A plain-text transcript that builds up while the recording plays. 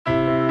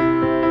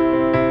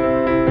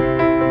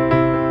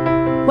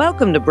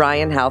Welcome to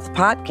Bryan Health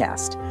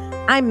Podcast.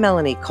 I'm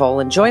Melanie Cole,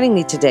 and joining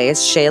me today is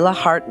Shayla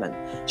Hartman.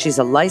 She's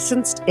a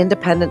licensed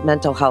independent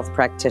mental health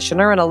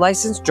practitioner and a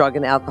licensed drug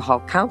and alcohol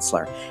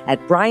counselor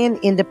at Bryan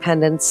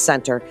Independence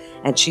Center,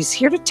 and she's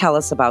here to tell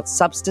us about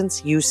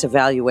substance use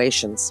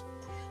evaluations.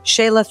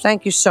 Shayla,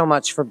 thank you so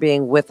much for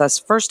being with us.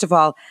 First of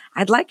all,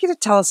 I'd like you to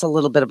tell us a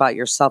little bit about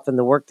yourself and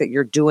the work that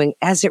you're doing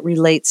as it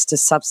relates to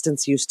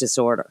substance use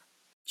disorder.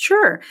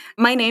 Sure.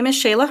 My name is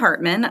Shayla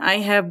Hartman. I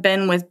have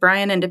been with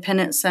Bryan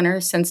Independence Center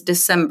since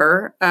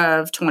December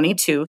of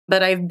 22,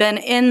 but I've been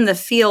in the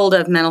field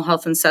of mental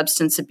health and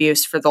substance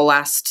abuse for the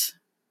last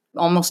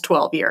almost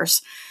 12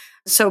 years.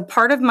 So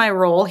part of my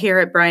role here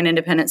at Bryan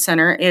Independence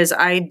Center is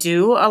I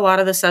do a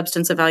lot of the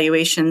substance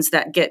evaluations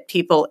that get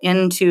people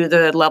into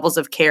the levels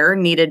of care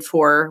needed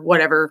for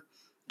whatever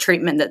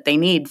treatment that they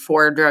need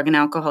for drug and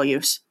alcohol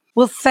use.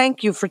 Well,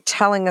 thank you for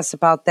telling us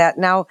about that.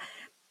 Now,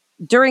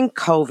 during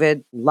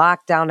COVID,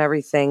 lockdown,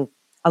 everything,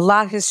 a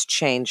lot has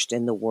changed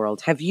in the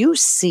world. Have you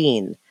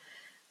seen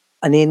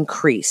an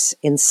increase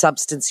in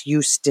substance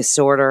use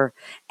disorder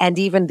and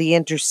even the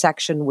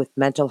intersection with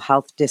mental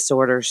health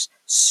disorders,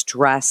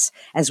 stress,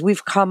 as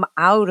we've come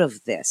out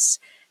of this?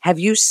 Have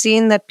you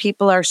seen that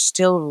people are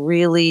still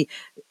really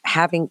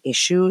having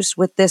issues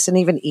with this and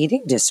even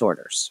eating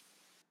disorders?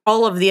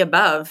 All of the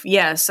above.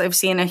 Yes, I've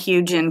seen a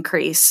huge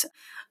increase.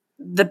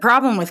 The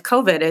problem with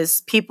COVID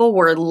is people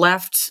were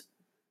left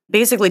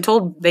basically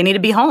told they need to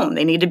be home.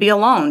 They need to be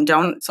alone.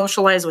 Don't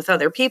socialize with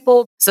other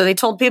people. So they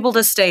told people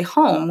to stay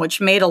home, which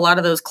made a lot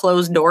of those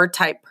closed door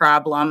type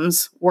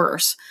problems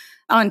worse.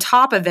 On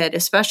top of it,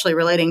 especially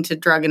relating to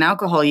drug and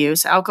alcohol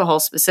use,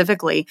 alcohol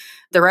specifically,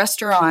 the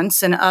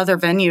restaurants and other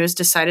venues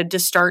decided to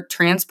start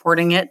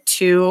transporting it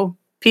to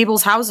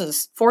people's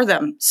houses for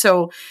them.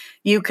 So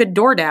you could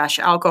DoorDash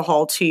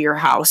alcohol to your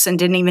house and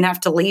didn't even have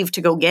to leave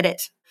to go get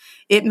it.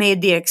 It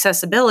made the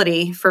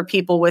accessibility for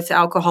people with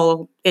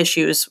alcohol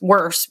issues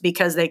worse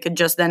because they could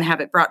just then have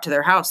it brought to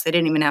their house. They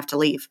didn't even have to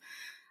leave.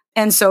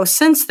 And so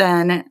since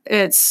then,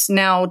 it's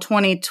now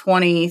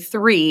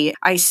 2023.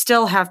 I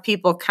still have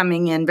people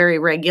coming in very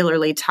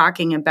regularly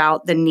talking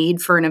about the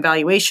need for an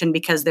evaluation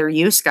because their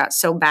use got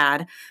so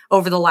bad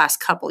over the last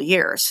couple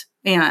years.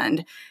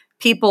 And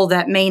people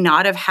that may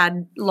not have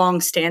had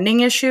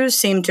long-standing issues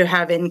seem to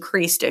have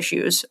increased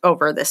issues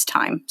over this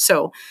time.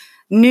 So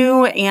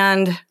new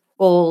and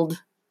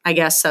old, I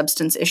guess,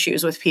 substance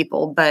issues with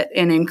people, but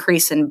an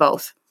increase in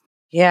both.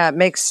 Yeah, it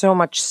makes so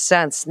much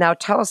sense. Now,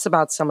 tell us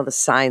about some of the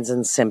signs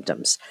and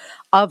symptoms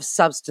of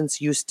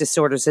substance use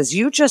disorders. As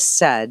you just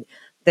said,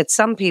 that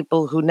some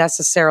people who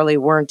necessarily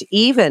weren't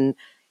even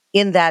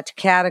in that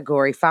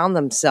category found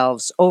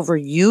themselves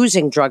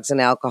overusing drugs and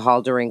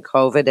alcohol during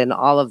COVID and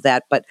all of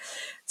that. But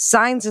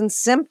signs and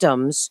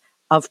symptoms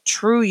of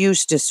true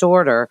use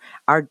disorder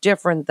are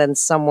different than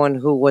someone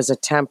who was a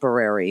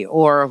temporary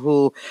or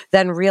who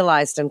then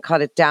realized and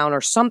cut it down or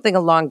something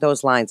along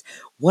those lines.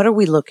 What are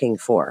we looking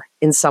for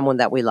in someone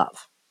that we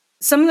love?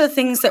 Some of the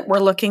things that we're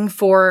looking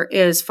for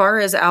as far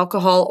as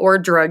alcohol or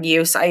drug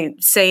use, I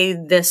say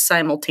this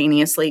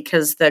simultaneously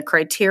because the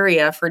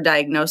criteria for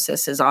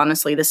diagnosis is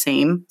honestly the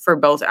same for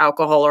both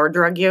alcohol or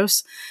drug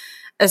use.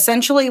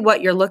 Essentially,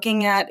 what you're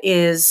looking at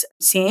is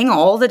seeing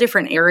all the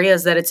different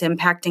areas that it's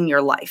impacting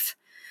your life.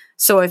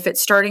 So if it's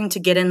starting to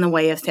get in the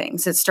way of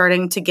things, it's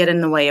starting to get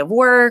in the way of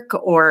work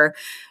or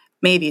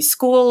maybe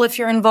school if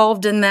you're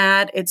involved in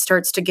that, it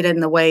starts to get in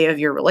the way of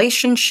your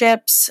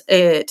relationships,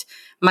 it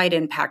might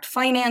impact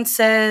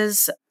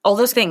finances, all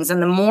those things.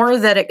 And the more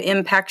that it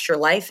impacts your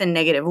life in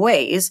negative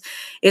ways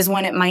is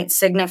when it might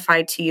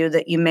signify to you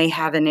that you may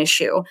have an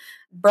issue.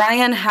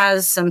 Bryan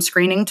has some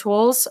screening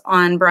tools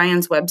on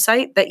Bryan's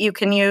website that you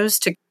can use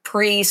to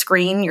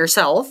pre-screen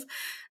yourself,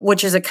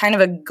 which is a kind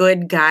of a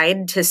good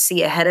guide to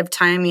see ahead of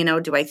time,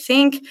 do I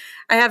think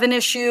I have an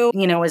issue?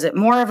 Is it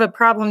more of a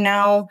problem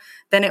now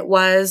than it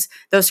was?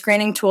 Those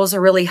screening tools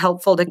are really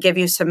helpful to give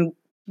you some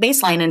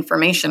baseline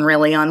information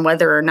really on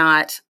whether or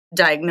not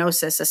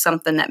diagnosis is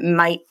something that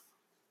might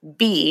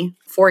be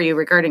for you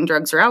regarding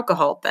drugs or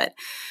alcohol. But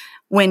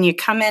when you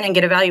come in and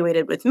get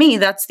evaluated with me,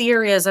 that's the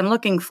areas I'm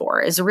looking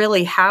for is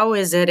really how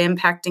is it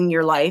impacting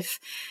your life?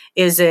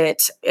 Is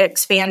it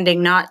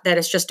expanding, not that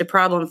it's just a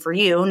problem for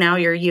you, now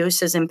your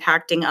use is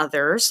impacting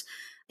others,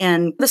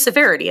 and the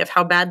severity of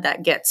how bad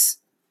that gets.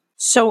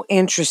 So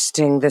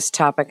interesting, this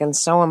topic, and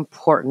so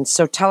important.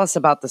 So tell us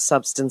about the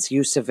substance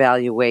use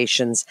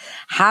evaluations.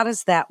 How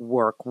does that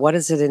work? What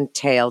does it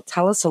entail?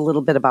 Tell us a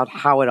little bit about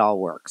how it all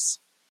works.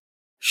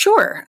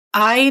 Sure.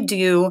 I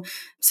do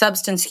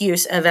substance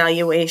use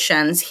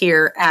evaluations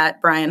here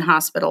at Bryan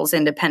Hospital's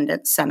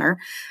Independence Center,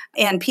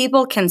 and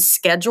people can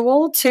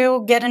schedule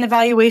to get an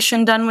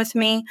evaluation done with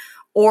me,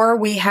 or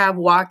we have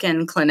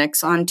walk-in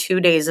clinics on 2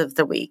 days of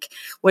the week,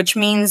 which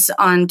means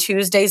on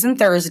Tuesdays and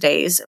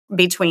Thursdays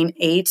between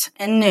 8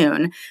 and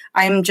noon,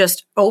 I'm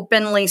just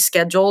openly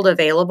scheduled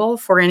available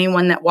for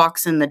anyone that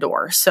walks in the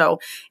door. So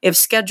if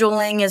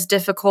scheduling is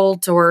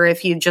difficult or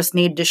if you just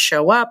need to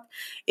show up,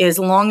 as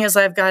long as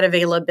I've got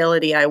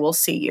availability, I will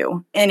see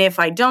you. And if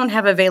I don't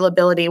have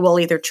availability,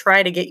 we'll either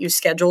try to get you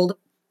scheduled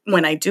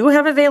when I do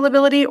have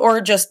availability,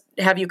 or just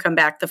have you come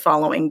back the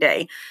following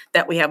day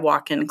that we have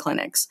walk-in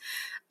clinics.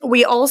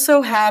 We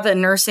also have a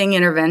nursing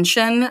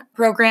intervention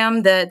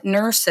program that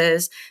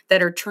nurses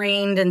that are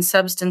trained in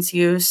substance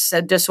use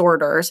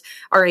disorders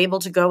are able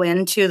to go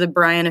into the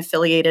Bryan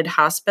affiliated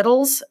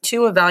hospitals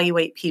to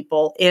evaluate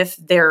people if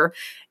they're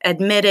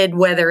admitted,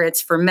 whether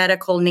it's for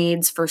medical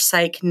needs, for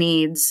psych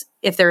needs,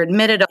 if they're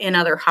admitted in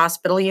other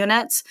hospital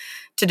units,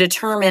 to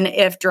determine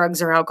if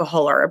drugs or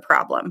alcohol are a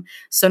problem.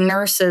 So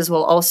nurses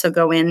will also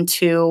go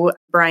into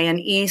Bryan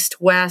East,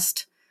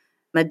 West,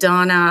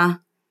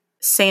 Madonna,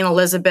 St.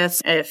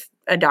 Elizabeth's if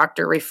a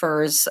doctor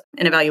refers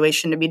an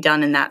evaluation to be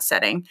done in that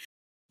setting.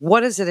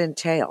 What does it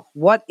entail?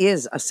 What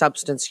is a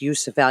substance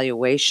use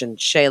evaluation,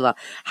 Shayla?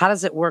 How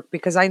does it work?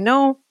 Because I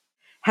know,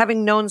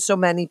 having known so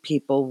many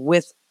people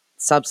with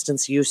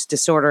substance use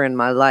disorder in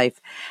my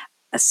life,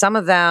 some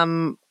of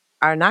them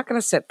are not going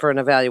to sit for an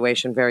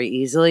evaluation very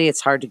easily. It's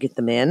hard to get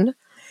them in.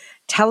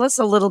 Tell us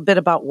a little bit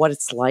about what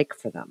it's like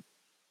for them.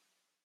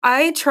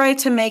 I try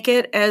to make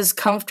it as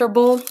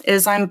comfortable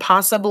as I'm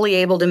possibly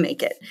able to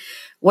make it.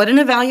 What an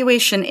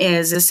evaluation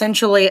is,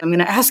 essentially, I'm going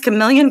to ask a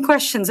million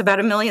questions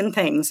about a million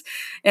things,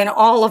 and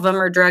all of them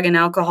are drug and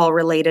alcohol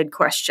related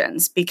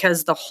questions,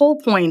 because the whole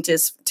point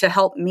is to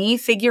help me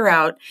figure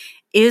out,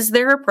 is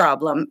there a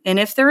problem? And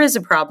if there is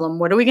a problem,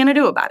 what are we going to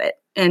do about it?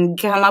 And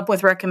come up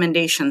with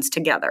recommendations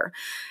together.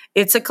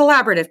 It's a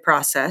collaborative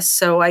process,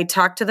 so I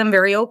talk to them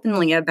very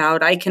openly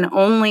about I can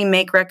only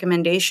make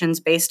recommendations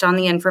based on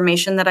the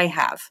information that I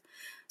have.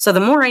 So the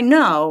more I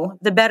know,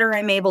 the better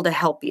I'm able to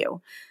help you.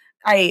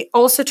 I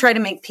also try to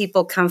make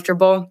people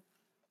comfortable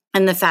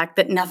in the fact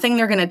that nothing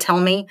they're going to tell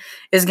me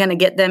is going to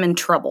get them in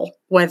trouble,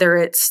 whether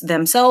it's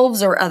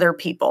themselves or other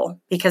people,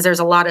 because there's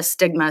a lot of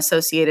stigma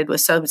associated with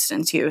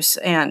substance use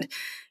and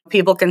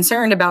people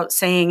concerned about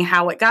saying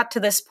how it got to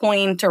this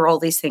point or all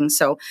these things.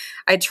 So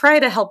I try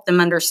to help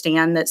them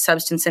understand that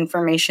substance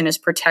information is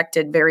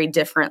protected very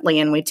differently,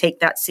 and we take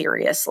that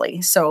seriously.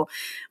 So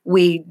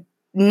we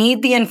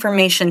need the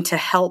information to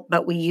help,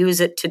 but we use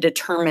it to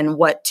determine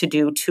what to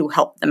do to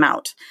help them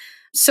out.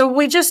 So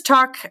we just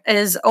talk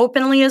as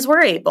openly as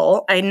we're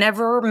able. I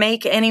never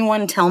make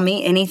anyone tell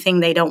me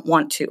anything they don't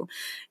want to.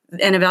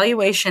 An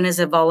evaluation is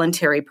a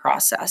voluntary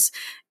process.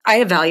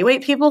 I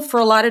evaluate people for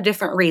a lot of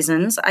different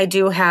reasons. I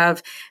do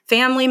have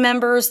family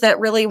members that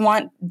really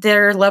want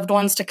their loved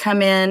ones to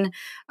come in.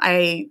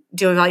 I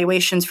do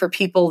evaluations for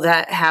people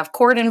that have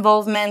court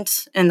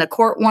involvement, and the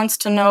court wants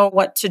to know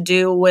what to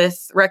do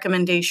with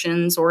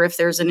recommendations or if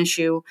there's an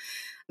issue.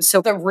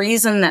 So the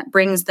reason that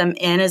brings them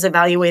in is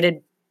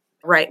evaluated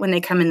right when they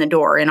come in the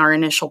door in our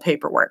initial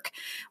paperwork.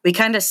 We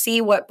kind of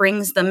see what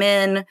brings them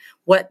in,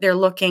 what they're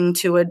looking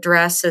to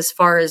address as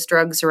far as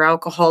drugs or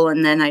alcohol,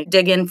 and then I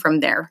dig in from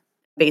there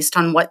based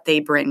on what they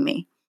bring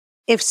me.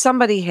 If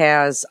somebody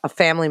has a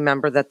family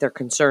member that they're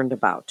concerned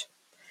about,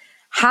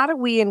 how do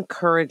we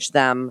encourage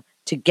them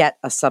to get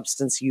a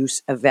substance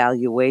use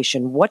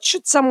evaluation? What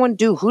should someone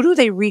do? Who do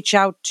they reach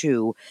out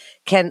to?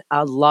 Can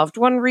a loved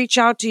one reach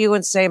out to you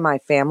and say, my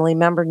family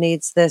member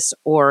needs this?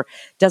 Or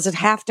does it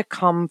have to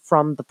come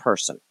from the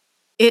person?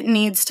 It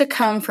needs to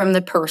come from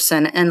the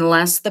person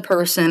unless the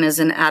person is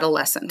an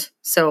adolescent.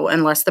 So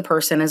unless the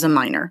person is a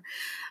minor.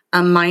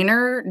 A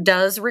minor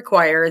does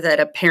require that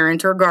a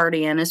parent or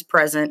guardian is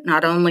present,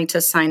 not only to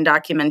sign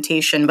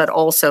documentation, but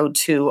also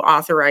to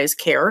authorize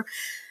care.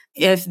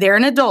 If they're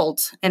an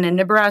adult, and in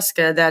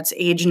Nebraska, that's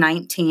age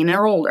 19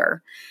 or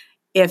older,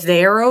 if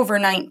they are over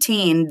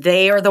 19,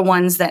 they are the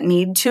ones that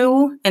need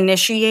to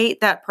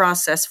initiate that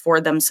process for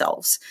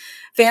themselves.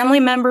 Family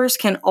members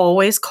can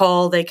always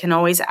call. They can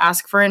always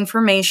ask for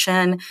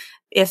information.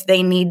 If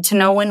they need to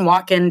know when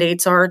walk-in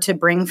dates are to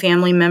bring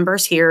family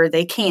members here,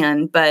 they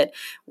can. But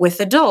with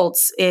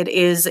adults, it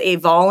is a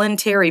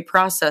voluntary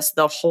process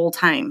the whole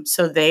time.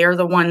 So they are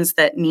the ones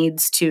that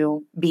needs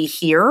to be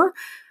here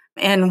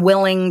and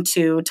willing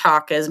to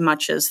talk as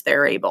much as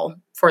they're able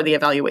for the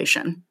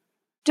evaluation.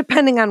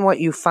 Depending on what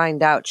you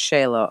find out,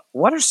 Shayla,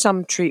 what are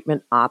some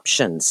treatment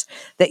options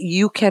that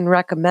you can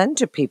recommend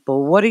to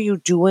people? What are you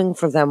doing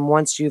for them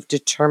once you've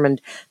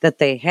determined that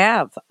they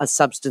have a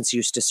substance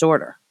use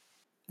disorder?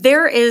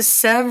 There is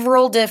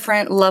several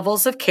different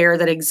levels of care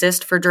that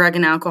exist for drug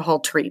and alcohol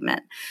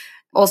treatment.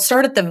 I'll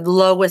start at the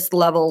lowest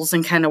levels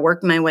and kind of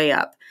work my way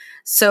up.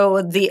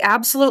 So the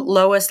absolute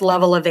lowest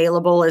level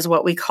available is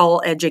what we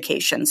call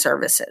education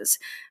services.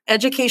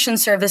 Education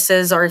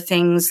services are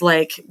things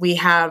like we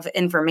have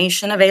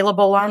information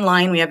available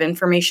online. We have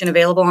information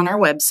available on our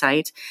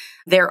website.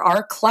 There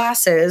are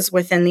classes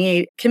within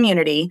the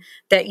community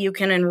that you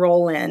can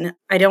enroll in.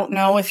 I don't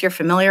know if you're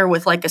familiar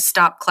with like a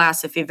stop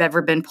class if you've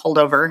ever been pulled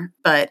over,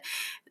 but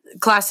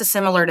classes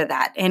similar to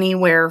that,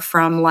 anywhere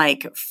from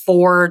like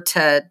 4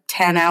 to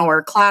 10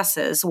 hour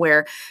classes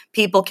where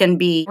people can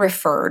be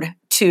referred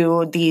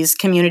to these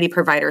community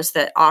providers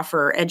that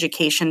offer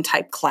education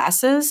type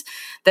classes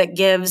that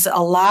gives a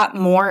lot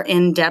more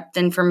in-depth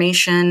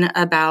information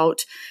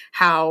about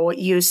how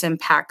use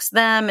impacts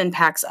them,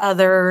 impacts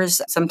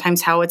others,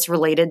 sometimes how it's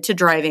related to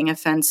driving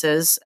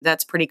offenses.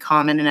 That's pretty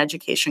common in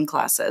education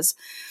classes.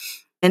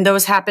 And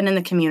those happen in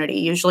the community.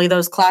 Usually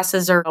those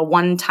classes are a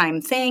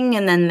one-time thing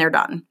and then they're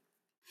done.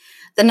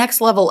 The next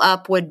level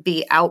up would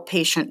be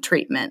outpatient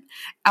treatment.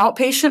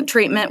 Outpatient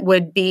treatment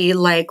would be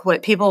like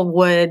what people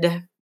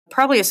would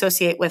probably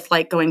associate with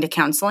like going to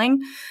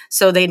counseling.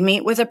 So they'd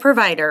meet with a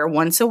provider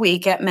once a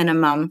week at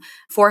minimum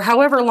for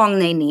however long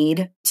they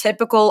need.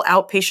 Typical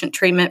outpatient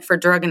treatment for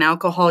drug and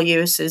alcohol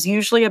use is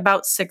usually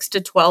about 6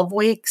 to 12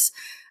 weeks,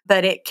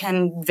 but it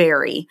can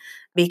vary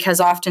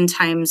because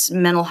oftentimes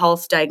mental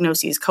health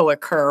diagnoses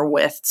co-occur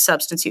with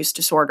substance use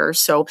disorders.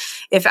 So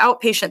if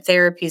outpatient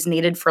therapy is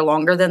needed for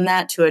longer than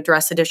that to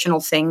address additional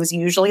things,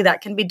 usually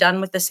that can be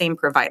done with the same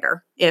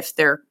provider if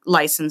they're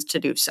licensed to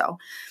do so.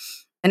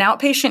 An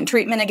outpatient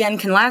treatment, again,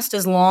 can last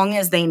as long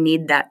as they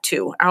need that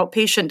to.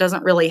 Outpatient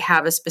doesn't really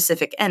have a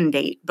specific end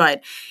date,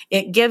 but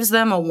it gives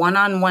them a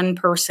one-on-one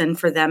person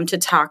for them to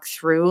talk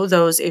through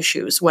those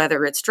issues,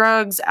 whether it's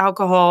drugs,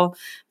 alcohol,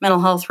 mental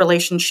health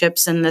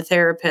relationships, and the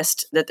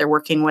therapist that they're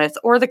working with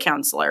or the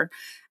counselor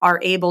are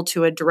able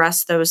to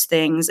address those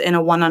things in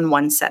a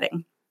one-on-one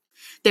setting.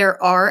 There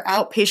are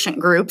outpatient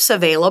groups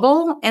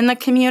available in the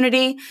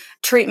community.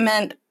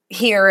 Treatment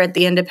here at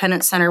the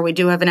Independence Center, we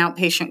do have an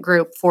outpatient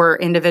group for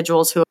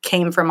individuals who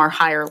came from our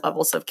higher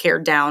levels of care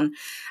down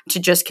to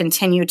just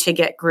continue to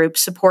get group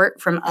support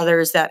from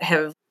others that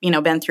have,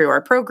 been through our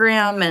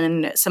program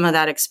and some of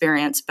that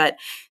experience. But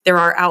there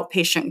are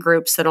outpatient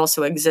groups that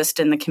also exist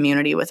in the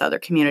community with other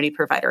community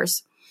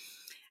providers.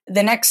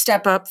 The next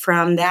step up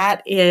from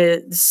that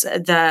is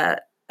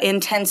the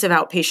intensive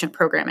outpatient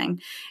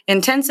programming.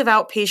 Intensive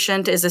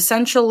outpatient is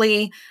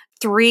essentially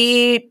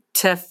 3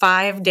 to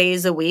 5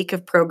 days a week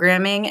of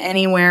programming,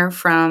 anywhere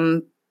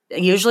from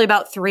usually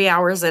about 3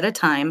 hours at a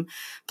time,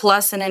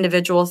 plus an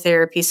individual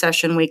therapy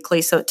session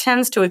weekly. So it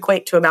tends to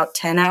equate to about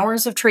 10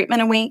 hours of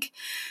treatment a week.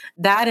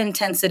 That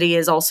intensity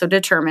is also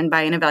determined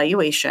by an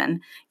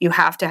evaluation. You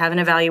have to have an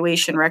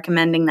evaluation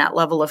recommending that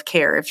level of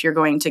care if you're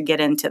going to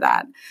get into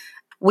that.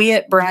 We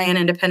at Bryan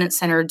Independence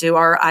Center do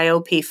our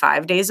IOP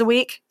 5 days a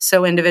week.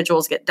 So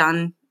individuals get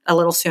done a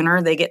little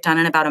sooner. They get done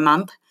in about a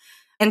month.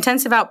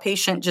 Intensive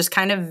outpatient just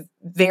kind of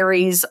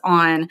varies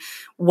on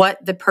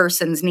what the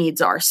person's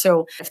needs are.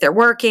 So if they're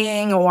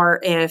working or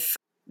if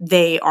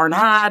they are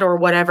not or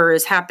whatever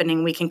is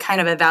happening, we can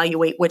kind of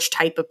evaluate which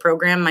type of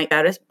program might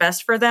be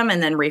best for them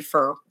and then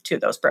refer to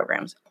those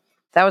programs.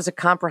 That was a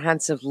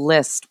comprehensive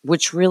list,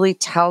 which really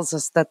tells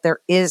us that there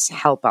is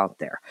help out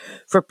there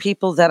for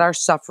people that are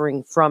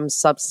suffering from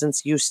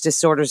substance use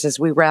disorders. As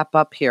we wrap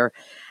up here,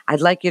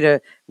 I'd like you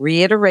to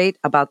reiterate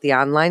about the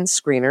online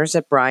screeners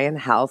at Bryan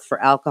Health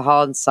for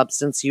alcohol and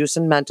substance use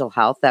and mental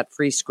health, that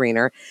free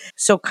screener.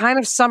 So kind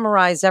of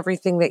summarize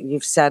everything that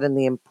you've said and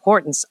the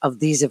importance of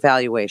these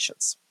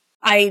evaluations.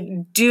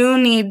 I do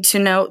need to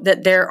note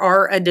that there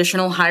are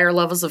additional higher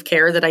levels of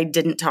care that I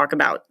didn't talk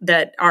about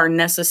that are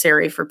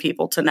necessary for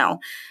people to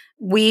know.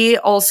 We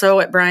also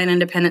at Bryan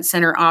Independence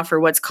Center offer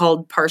what's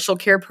called partial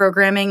care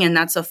programming, and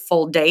that's a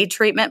full day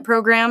treatment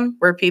program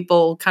where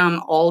people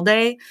come all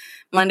day,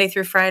 Monday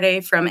through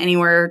Friday, from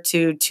anywhere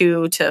to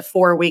 2 to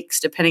 4 weeks,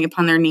 depending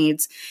upon their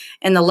needs.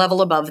 And the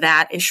level above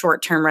that is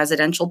short-term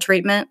residential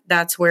treatment.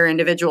 That's where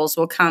individuals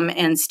will come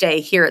and stay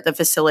here at the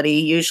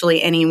facility,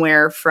 usually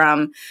anywhere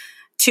from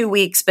 2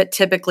 weeks, but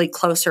typically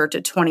closer to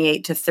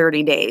 28 to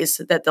 30 days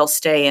that they'll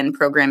stay in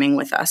programming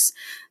with us.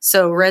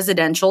 So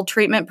residential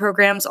treatment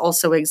programs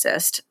also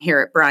exist here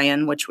at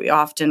Bryan, which we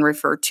often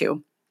refer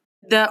to.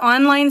 The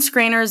online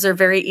screeners are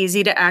very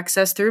easy to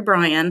access through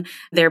Bryan.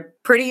 They're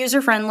pretty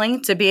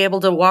user-friendly to be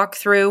able to walk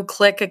through,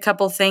 click a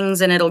couple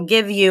things, and it'll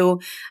give you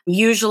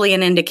usually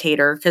an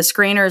indicator, because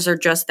screeners are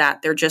just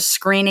that. They're just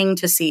screening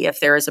to see if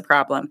there is a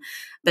problem.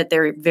 But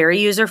they're very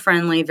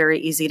user-friendly, very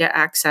easy to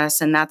access,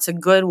 and that's a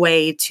good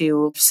way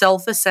to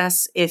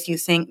self-assess if you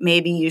think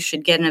maybe you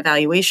should get an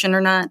evaluation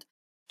or not.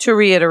 To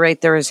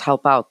reiterate, there is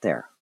help out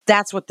there.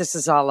 That's what this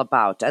is all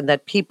about, and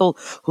that people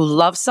who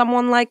love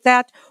someone like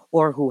that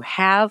or who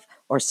have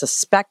or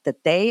suspect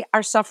that they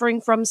are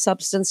suffering from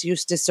substance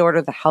use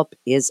disorder, the help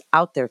is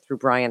out there through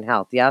Bryan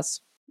Health,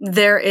 yes?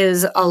 There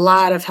is a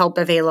lot of help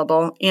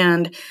available,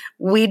 and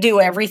we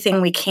do everything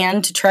we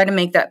can to try to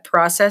make that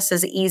process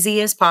as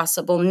easy as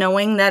possible,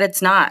 knowing that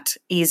it's not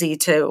easy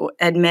to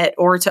admit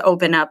or to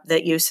open up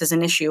that use is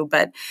an issue,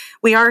 but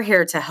we are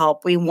here to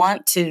help. We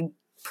want to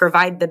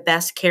provide the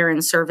best care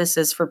and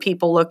services for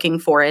people looking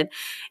for it,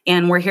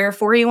 and we're here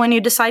for you when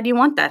you decide you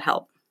want that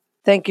help.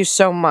 Thank you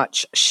so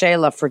much,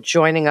 Shayla, for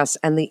joining us.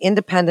 And the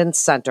Independence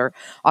Center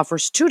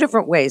offers 2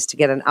 different ways to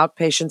get an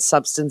outpatient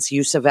substance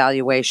use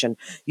evaluation.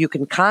 You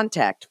can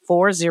contact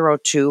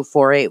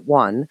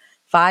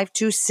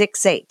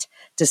 402-481-5268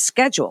 to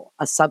schedule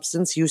a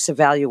substance use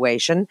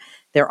evaluation.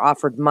 They're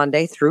offered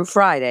Monday through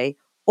Friday,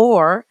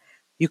 or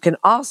You can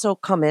also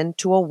come in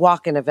to a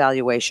walk-in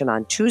evaluation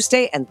on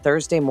Tuesday and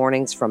Thursday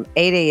mornings from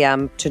 8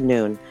 a.m. to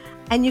noon.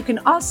 And you can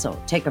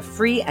also take a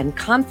free and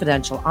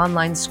confidential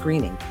online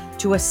screening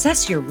to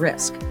assess your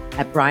risk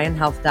at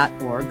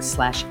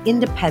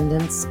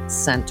bryanhealth.org/Independence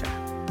Center.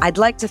 I'd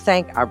like to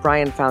thank our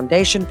Bryan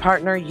Foundation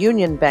partner,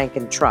 Union Bank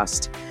and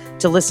Trust.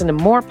 To listen to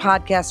more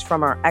podcasts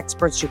from our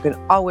experts, you can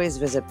always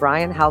visit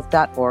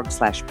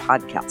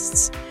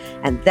bryanhealth.org/podcasts.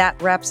 And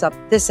that wraps up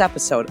this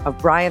episode of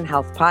Bryan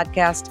Health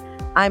Podcast.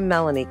 I'm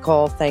Melanie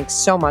Cole. Thanks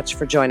so much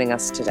for joining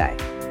us today.